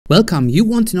Welcome. You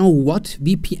want to know what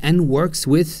VPN works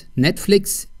with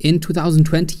Netflix in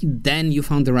 2020? Then you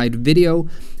found the right video.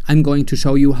 I'm going to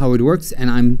show you how it works, and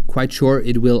I'm quite sure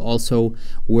it will also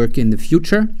work in the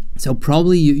future. So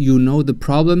probably you know the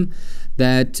problem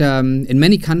that in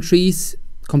many countries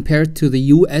compared to the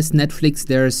US Netflix,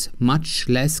 there's much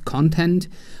less content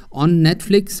on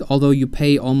Netflix, although you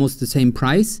pay almost the same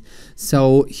price.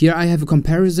 So here I have a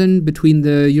comparison between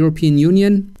the European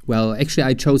Union. Well, actually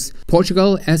I chose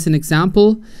Portugal as an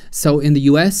example. So in the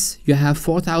US you have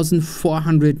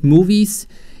 4,400 movies.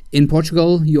 In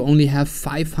Portugal you only have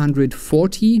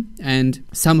 540, and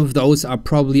some of those are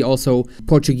probably also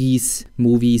Portuguese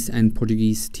movies and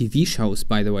Portuguese TV shows,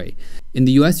 by the way. In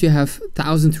the US you have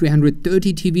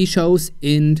 1,330 TV shows.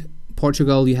 In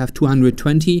Portugal you have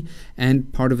 220,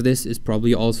 and part of this is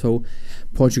probably also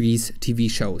Portuguese TV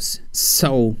shows.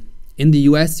 So in the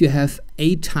US you have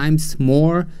 8 times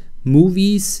more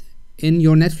movies in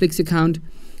your Netflix account,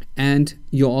 and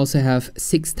you also have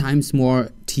 6 times more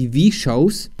TV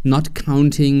shows, not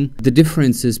counting the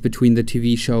differences between the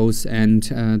TV shows and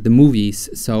the movies.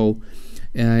 So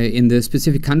in the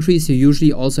specific countries you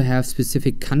usually also have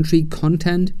specific country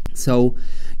content, so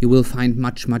you will find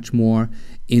much more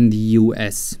in the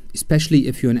US. Especially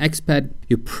if you're an expat,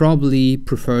 you probably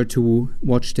prefer to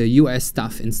watch the US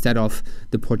stuff instead of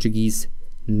the Portuguese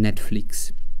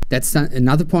Netflix. That's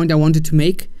another point I wanted to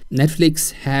make.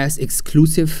 Netflix has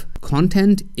exclusive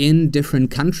content in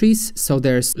different countries. So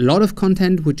there's a lot of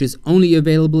content which is only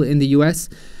available in the US.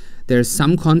 There's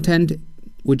some content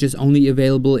which is only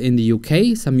available in the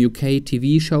UK, some UK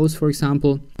TV shows, for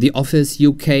example. The Office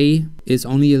UK is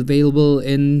only available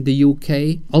in the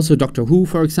UK. Also Doctor Who,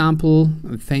 for example,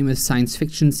 a famous science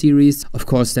fiction series. Of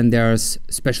course, then there's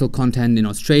special content in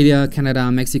Australia,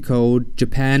 Canada, Mexico,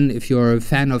 Japan. If you're a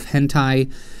fan of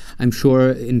hentai, I'm sure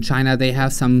in China they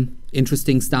have some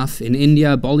interesting stuff. In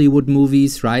India, Bollywood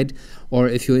movies, right? Or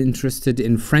if you're interested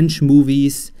in French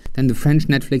movies, then the French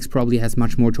Netflix probably has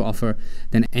much more to offer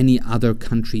than any other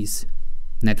country's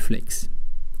Netflix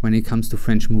when it comes to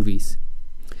French movies.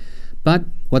 But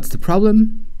what's the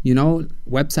problem? You know,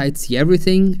 websites see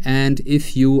everything, and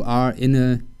if you are in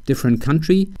a different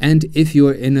country, and if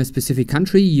you're in a specific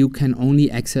country, you can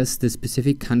only access the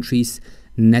specific country's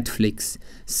Netflix.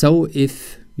 So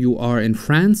if you are in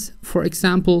France, for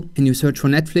example, and you search for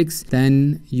Netflix,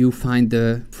 then you find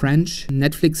the French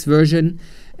Netflix version.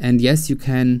 And yes, you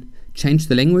can change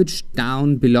the language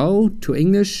down below to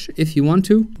English if you want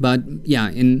to. But yeah,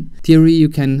 in theory, you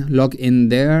can log in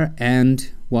there and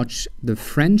watch the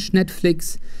French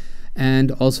Netflix.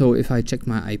 And also, if I check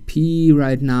my IP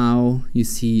right now, you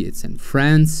see it's in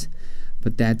France.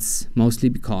 But that's mostly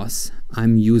because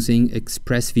I'm using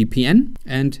ExpressVPN.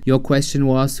 And your question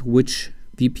was which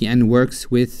VPN works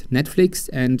with Netflix,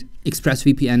 and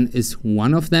ExpressVPN is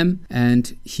one of them.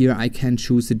 And here I can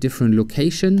choose a different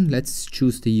location. Let's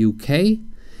choose the UK.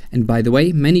 And by the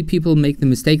way, many people make the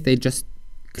mistake, they just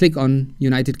click on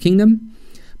United Kingdom.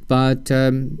 But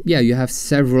yeah, you have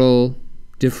several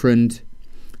different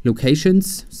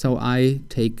locations. So I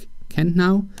take Kent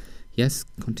now. Yes,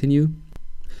 continue.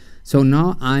 So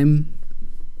now I'm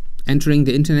entering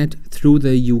the internet through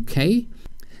the UK.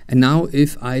 And now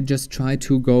if I just try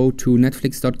to go to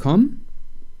netflix.com,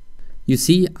 you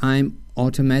see I'm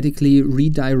automatically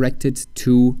redirected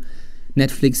to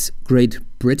Netflix Great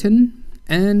Britain.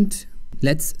 And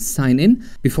let's sign in.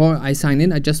 Before I sign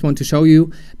in, I just want to show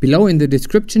you below in the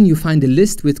description, you find a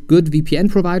list with good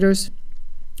VPN providers.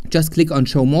 Just click on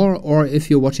show more, or if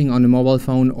you're watching on a mobile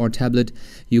phone or tablet,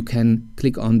 you can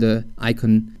click on the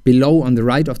icon below on the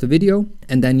right of the video,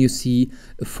 and then you see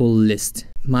a full list.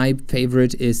 My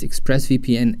favorite is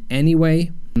ExpressVPN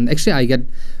anyway. Actually, I get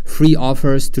free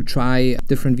offers to try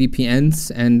different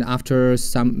VPNs, and after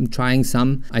trying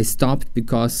some, I stopped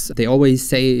because they always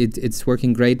say it's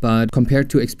working great, but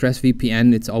compared to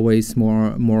ExpressVPN, it's always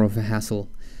more of a hassle.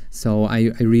 So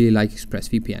I really like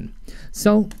ExpressVPN.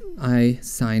 So I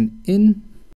sign in.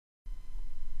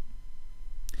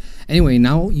 Anyway,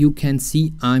 now you can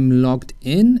see I'm logged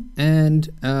in, and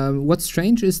what's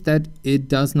strange is that it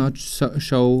does not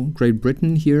show Great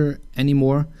Britain here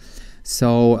anymore.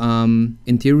 So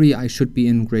in theory I should be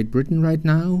in Great Britain right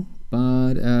now,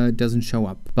 but it doesn't show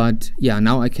up. But yeah,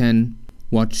 now I can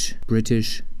watch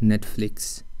British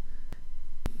Netflix.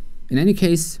 In any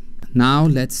case, now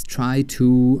let's try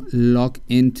to log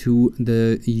into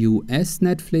the US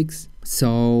Netflix.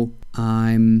 So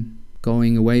I'm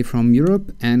going away from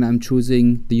Europe and I'm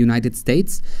choosing the United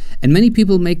States. And many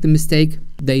people make the mistake,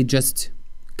 they just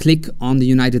click on the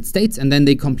United States and then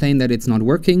they complain that it's not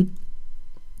working.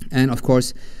 And of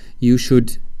course, you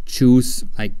should choose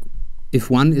like if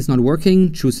one is not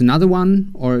working, choose another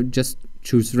one, or just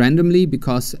choose randomly,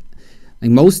 because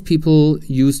like most people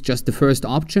use just the first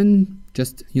option,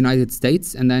 just United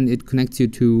States, and then it connects you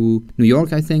to New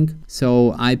York, I think.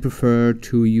 So I prefer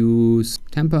to use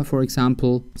Tampa, for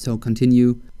example. So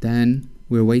continue. Then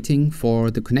we're waiting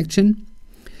for the connection.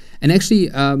 And actually,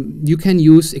 you can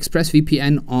use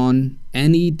ExpressVPN on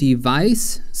any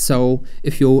device. So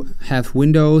if you have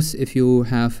Windows, if you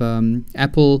have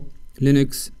Apple,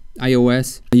 Linux,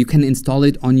 iOS, you can install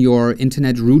it on your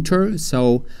internet router.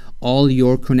 So all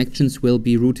your connections will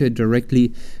be routed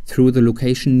directly through the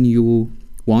location you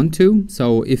want to.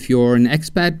 So if you're an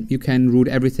expat, you can route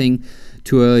everything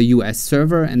to a US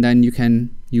server, and then you can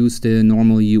use the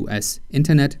normal US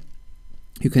internet.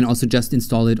 You can also just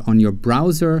install it on your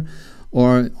browser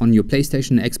or on your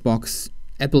PlayStation, Xbox,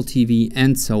 Apple TV,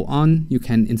 and so on. You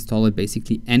can install it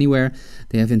basically anywhere.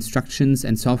 They have instructions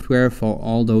and software for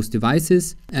all those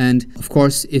devices. And of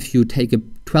course, if you take a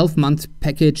 12-month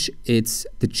package, it's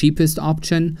the cheapest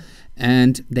option.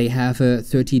 And they have a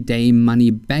 30-day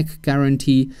money-back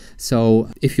guarantee. So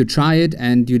if you try it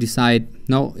and you decide,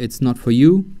 no, it's not for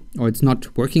you, or it's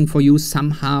not working for you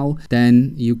somehow,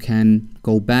 then you can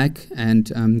go back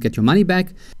and get your money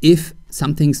back. If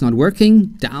something's not working,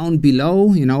 down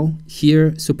below,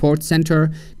 here, support center,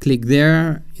 click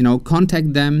there,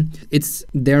 contact them. It's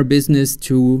their business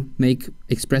to make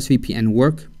ExpressVPN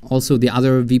work. Also, the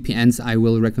other VPNs I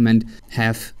will recommend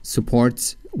have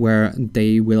supports where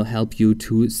they will help you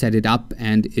to set it up.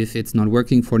 And if it's not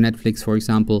working for Netflix, for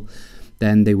example,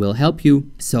 then they will help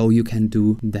you. So you can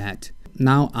do that.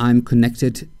 Now I'm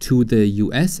connected to the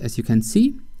US, as you can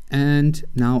see, and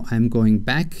now I'm going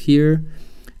back here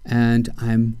and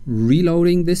I'm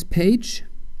reloading this page.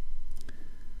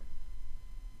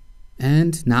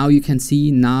 And now you can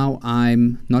see, now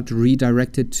I'm not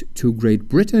redirected to Great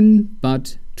Britain,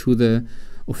 but to the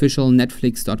official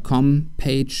netflix.com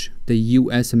page, the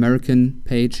US American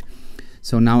page.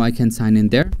 So now I can sign in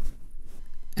there.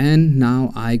 And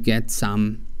now I get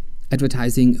some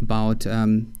advertising about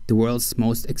the world's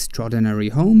most extraordinary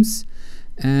homes,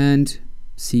 and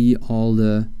see all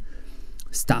the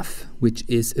stuff which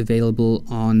is available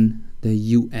on the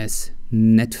US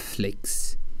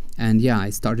Netflix. And yeah, I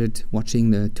started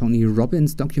watching the Tony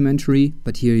Robbins documentary,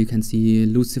 but here you can see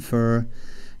Lucifer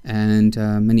and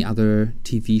many other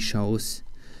TV shows.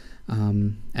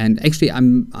 And actually,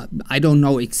 I don't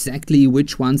know exactly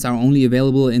which ones are only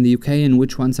available in the UK and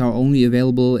which ones are only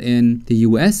available in the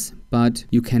US, but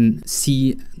you can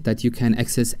see that you can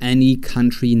access any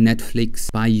country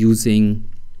Netflix by using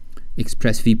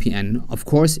ExpressVPN. Of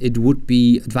course, it would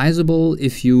be advisable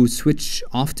if you switch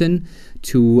often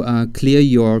to clear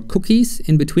your cookies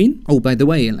in between. Oh, by the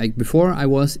way, like before I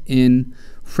was in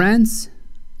France,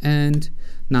 and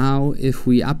now if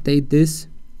we update this,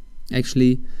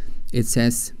 actually it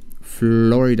says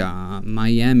Florida,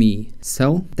 Miami.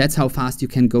 So that's how fast you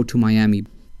can go to Miami.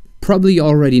 Probably you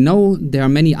already know there are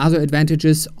many other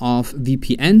advantages of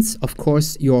VPNs. Of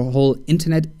course, your whole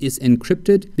internet is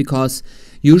encrypted, because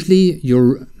usually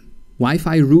your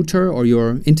Wi-Fi router or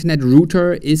your internet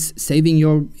router is saving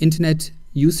your internet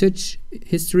usage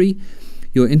history.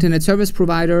 Your internet service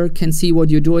provider can see what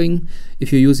you're doing.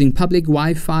 If you're using public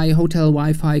Wi-Fi, hotel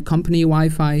Wi-Fi, company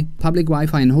Wi-Fi, public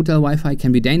Wi-Fi and hotel Wi-Fi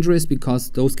can be dangerous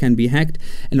because those can be hacked,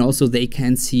 and also they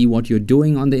can see what you're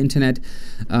doing on the internet.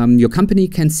 Your company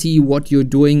can see what you're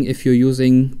doing if you're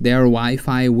using their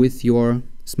Wi-Fi with your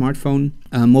smartphone.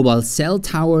 Mobile cell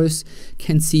towers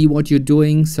can see what you're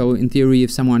doing. So in theory,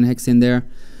 if someone hacks in there,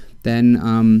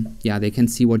 then yeah, they can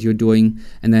see what you're doing.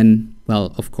 And then,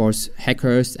 well, of course,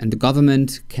 hackers and the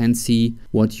government can see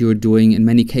what you're doing in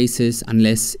many cases,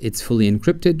 unless it's fully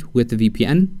encrypted with the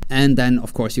VPN. And then,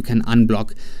 of course, you can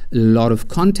unblock a lot of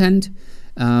content.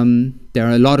 There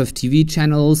are a lot of TV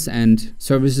channels and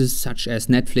services such as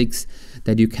Netflix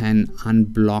that you can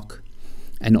unblock,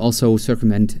 and also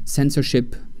circumvent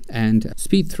censorship and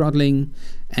speed throttling,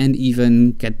 and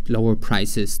even get lower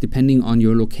prices. Depending on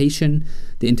your location,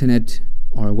 the internet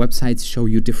or websites show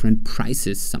you different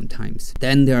prices sometimes.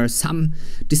 Then there are some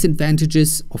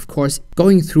disadvantages. Of course,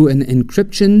 going through an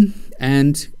encryption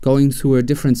and going through a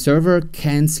different server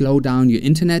can slow down your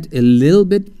internet a little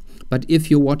bit. But if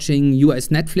you're watching US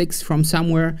Netflix from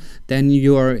somewhere, then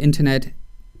your internet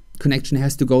connection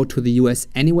has to go to the US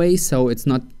anyway, so it's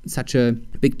not such a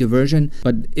big diversion.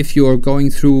 But if you're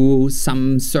going through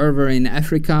some server in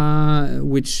Africa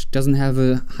which doesn't have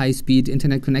a high-speed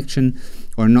internet connection,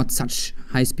 or not such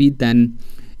high speed, then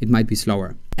it might be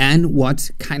slower. And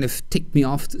what kind of ticked me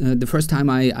off the first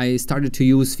time I started to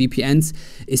use VPNs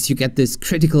is you get this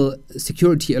critical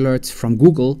security alerts from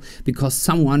Google because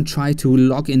someone tried to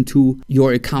log into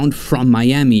your account from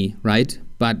Miami, right?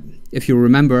 But if you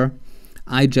remember,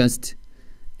 I just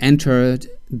entered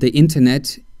the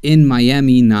internet in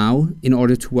Miami now in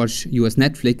order to watch US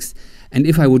Netflix. And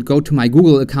if I would go to my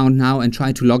Google account now and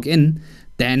try to log in,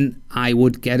 then I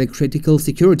would get a critical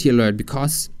security alert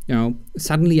because, you know,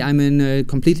 suddenly I'm in a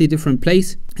completely different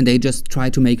place and they just try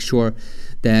to make sure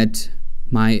that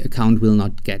my account will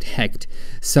not get hacked.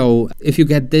 So if you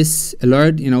get this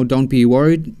alert, you know, don't be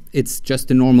worried. It's just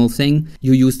a normal thing.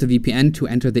 You use the VPN to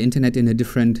enter the internet in a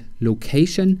different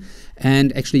location.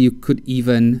 And actually you could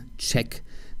even check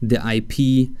the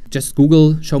IP. Just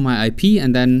Google show my IP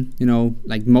and then, you know,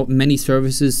 like many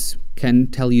services can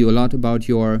tell you a lot about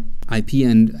your IP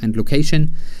and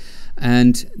location.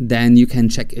 And then you can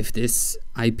check if this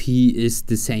IP is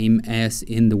the same as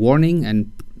in the warning,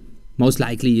 and most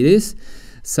likely it is.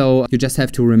 So you just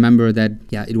have to remember that,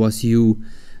 yeah, it was you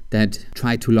that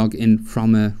tried to log in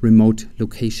from a remote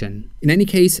location. In any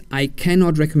case, I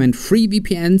cannot recommend free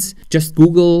VPNs. Just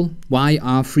Google why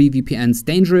are free VPNs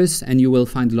dangerous and you will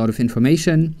find a lot of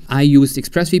information. I used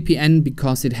ExpressVPN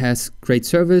because it has great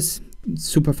service,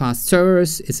 super fast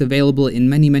servers. It's available in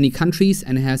many countries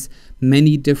and has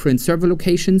many different server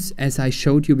locations. As I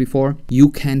showed you before, you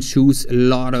can choose a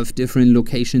lot of different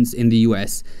locations in the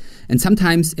US. And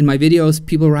sometimes in my videos,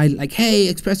 people write like,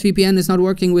 hey, ExpressVPN is not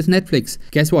working with Netflix.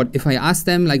 Guess what? If I ask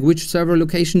them like which server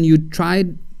location you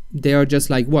tried, they are just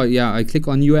like, well, yeah, I click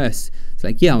on US. It's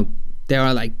like, yeah, there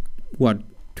are like, what,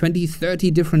 20,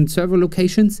 30 different server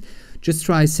locations. Just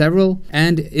try several.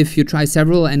 And if you try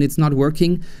several and it's not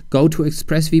working, go to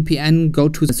ExpressVPN, go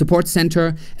to the support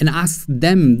center and ask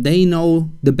them. They know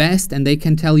the best and they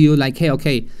can tell you like, hey,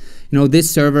 okay, you know,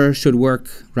 this server should work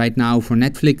right now for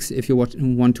Netflix if you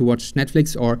want to watch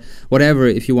Netflix or whatever,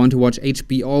 if you want to watch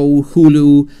HBO,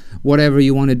 Hulu, whatever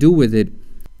you want to do with it.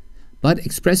 But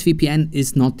ExpressVPN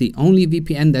is not the only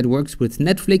VPN that works with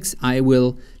Netflix. I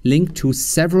will link to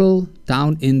several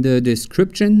down in the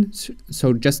description,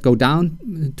 so just go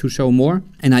down to show more.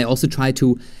 And I also try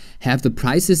to have the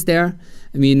prices there.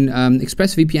 I mean,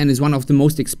 ExpressVPN is one of the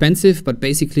most expensive, but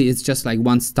basically it's just like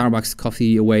one Starbucks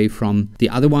coffee away from the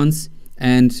other ones.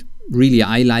 And really,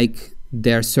 I like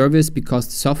their service because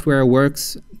the software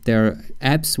works, their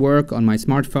apps work on my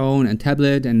smartphone and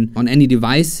tablet and on any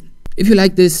device. If you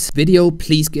like this video,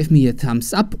 please give me a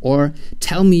thumbs up or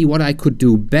tell me what I could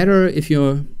do better if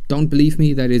you don't believe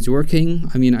me that it's working.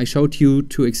 I mean, I showed you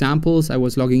 2 examples. I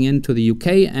was logging into the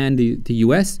UK and the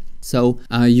US. So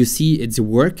you see it's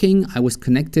working. I was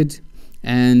connected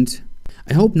and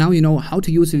I hope now you know how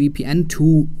to use a VPN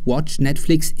to watch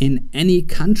Netflix in any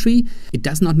country. It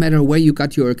does not matter where you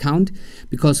got your account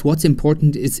because what's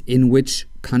important is in which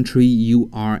country you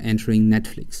are entering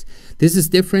Netflix. This is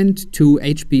different to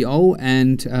HBO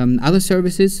and other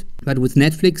services, but with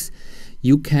Netflix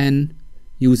you can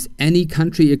use any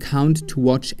country account to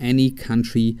watch any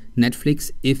country Netflix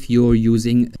if you're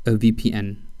using a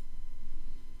VPN.